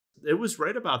it was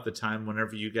right about the time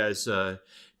whenever you guys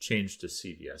changed to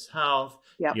CVS Health.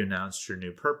 Yep. You announced your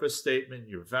new purpose statement,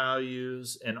 your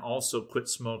values, and also quit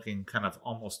smoking kind of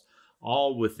almost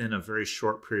all within a very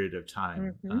short period of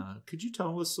time. Mm-hmm. Could you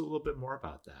tell us a little bit more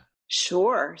about that?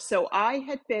 Sure. So I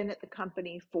had been at the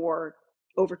company for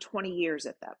over 20 years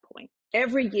at that point.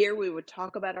 Every year we would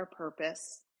talk about our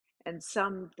purpose, and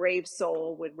some brave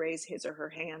soul would raise his or her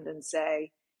hand and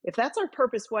say, if that's our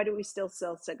purpose, why do we still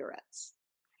sell cigarettes?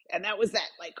 And that was that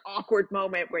like awkward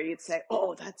moment where you'd say,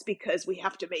 oh, that's because we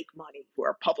have to make money.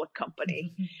 We're a public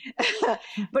company.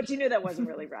 But you knew that wasn't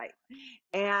really right.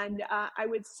 And I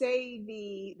would say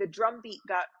the drumbeat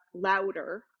got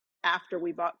louder after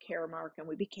we bought Caremark and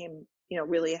we became,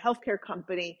 really a healthcare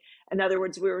company. In other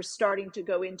words, we were starting to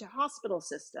go into hospital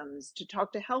systems to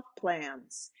talk to health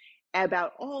plans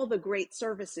about all the great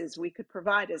services we could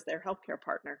provide as their healthcare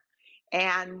partner.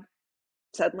 And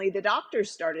suddenly the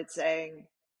doctors started saying,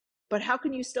 but how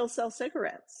can you still sell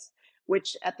cigarettes?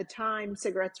 Which at the time,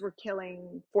 cigarettes were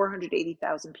killing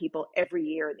 480,000 people every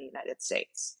year in the United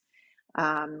States.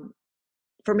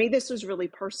 For me, this was really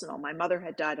personal. My mother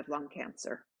had died of lung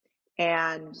cancer.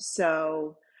 And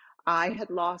so I had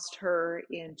lost her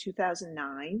in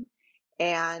 2009.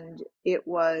 And it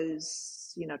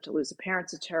was, to lose a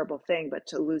parent's a terrible thing, but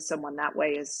to lose someone that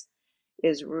way is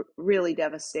really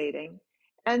devastating.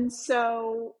 And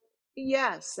so,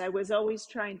 yes, I was always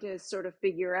trying to sort of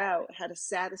figure out how to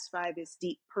satisfy this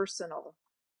deep personal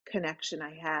connection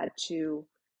I had to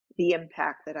the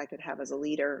impact that I could have as a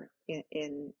leader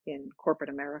in corporate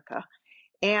America.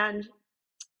 And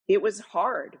it was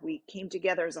hard. We came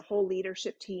together as a whole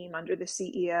leadership team under the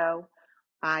CEO.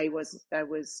 I was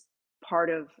part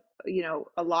of,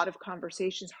 a lot of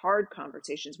conversations, hard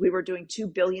conversations. We were doing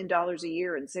 $2 billion a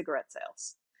year in cigarette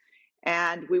sales.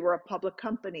 And we were a public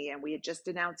company and we had just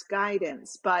announced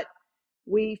guidance, but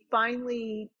we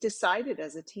finally decided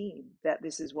as a team that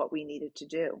this is what we needed to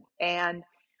do. And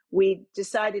we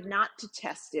decided not to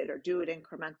test it or do it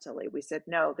incrementally. We said,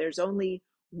 no, there's only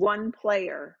one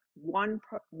player, one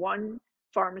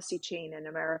pharmacy chain in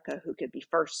America who could be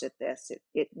first at this.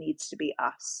 It needs to be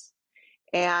us.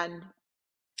 And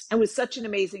it was such an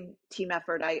amazing team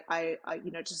effort. I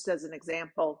just as an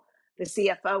example, the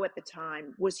CFO at the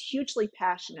time was hugely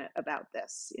passionate about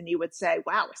this. And you would say,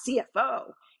 wow, a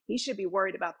CFO, he should be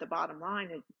worried about the bottom line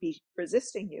and be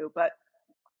resisting you. But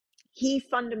he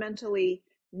fundamentally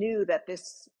knew that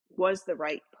this was the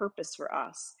right purpose for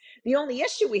us. The only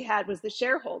issue we had was the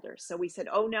shareholders. So we said,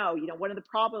 oh no, one of the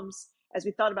problems as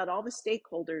we thought about all the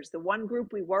stakeholders, the one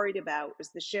group we worried about was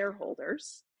the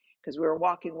shareholders, because we were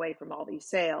walking away from all these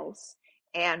sales.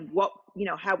 And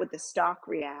how would the stock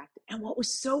react? And what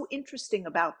was so interesting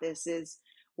about this is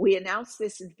we announced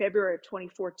this in February of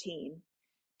 2014.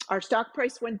 Our stock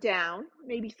price went down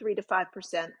maybe 3 to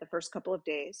 5% the first couple of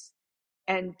days.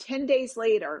 And 10 days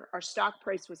later, our stock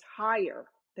price was higher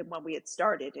than when we had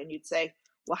started. And you'd say,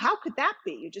 well, how could that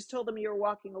be? You just told them you were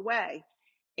walking away.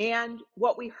 And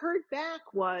what we heard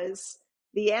back was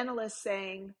the analysts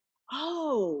saying,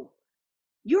 oh,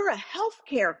 you're a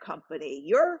healthcare company.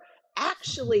 You're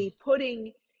actually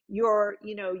putting you're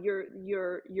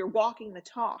walking the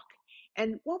talk.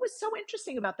 And what was so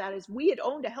interesting about that is we had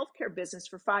owned a healthcare business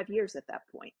for 5 years at that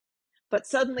point, but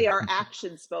suddenly our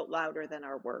actions spoke louder than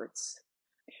our words.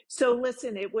 So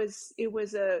listen, it was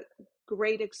a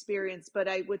great experience, but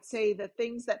I would say the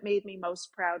things that made me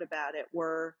most proud about it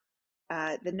were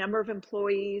the number of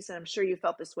employees, and I'm sure you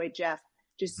felt this way, Jeff,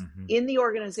 just in the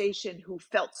organization who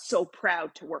felt so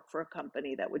proud to work for a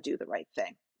company that would do the right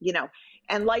thing,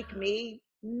 and like me,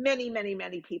 many, many,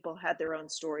 many people had their own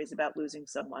stories about losing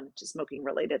someone to smoking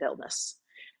related illness.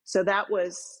 So that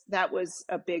was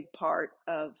a big part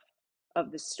of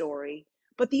the story.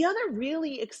 But the other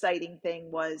really exciting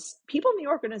thing was people in the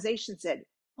organization said,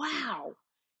 wow,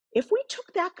 if we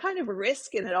took that kind of a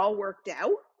risk and it all worked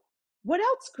out, what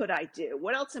else could I do?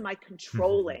 What else am I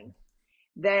controlling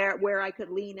there where I could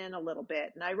lean in a little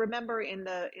bit? And I remember in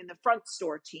the front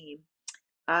store team,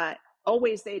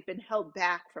 always they'd been held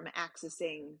back from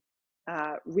accessing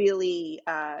really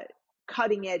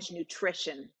cutting edge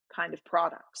nutrition kind of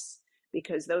products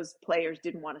because those players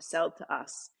didn't want to sell to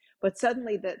us. But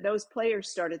suddenly those players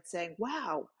started saying,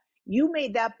 wow, you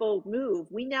made that bold move.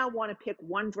 We now want to pick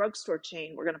one drugstore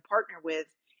chain we're going to partner with,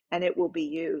 and it will be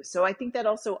you. So I think that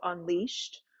also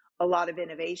unleashed a lot of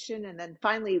innovation. And then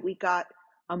finally, we got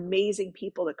amazing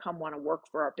people that come want to work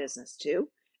for our business too,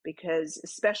 because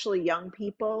especially young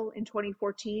people in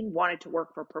 2014 wanted to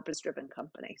work for a purpose-driven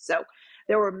company. So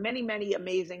there were many, many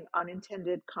amazing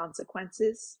unintended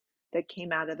consequences that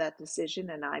came out of that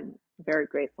decision. And I'm very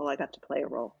grateful I got to play a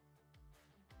role.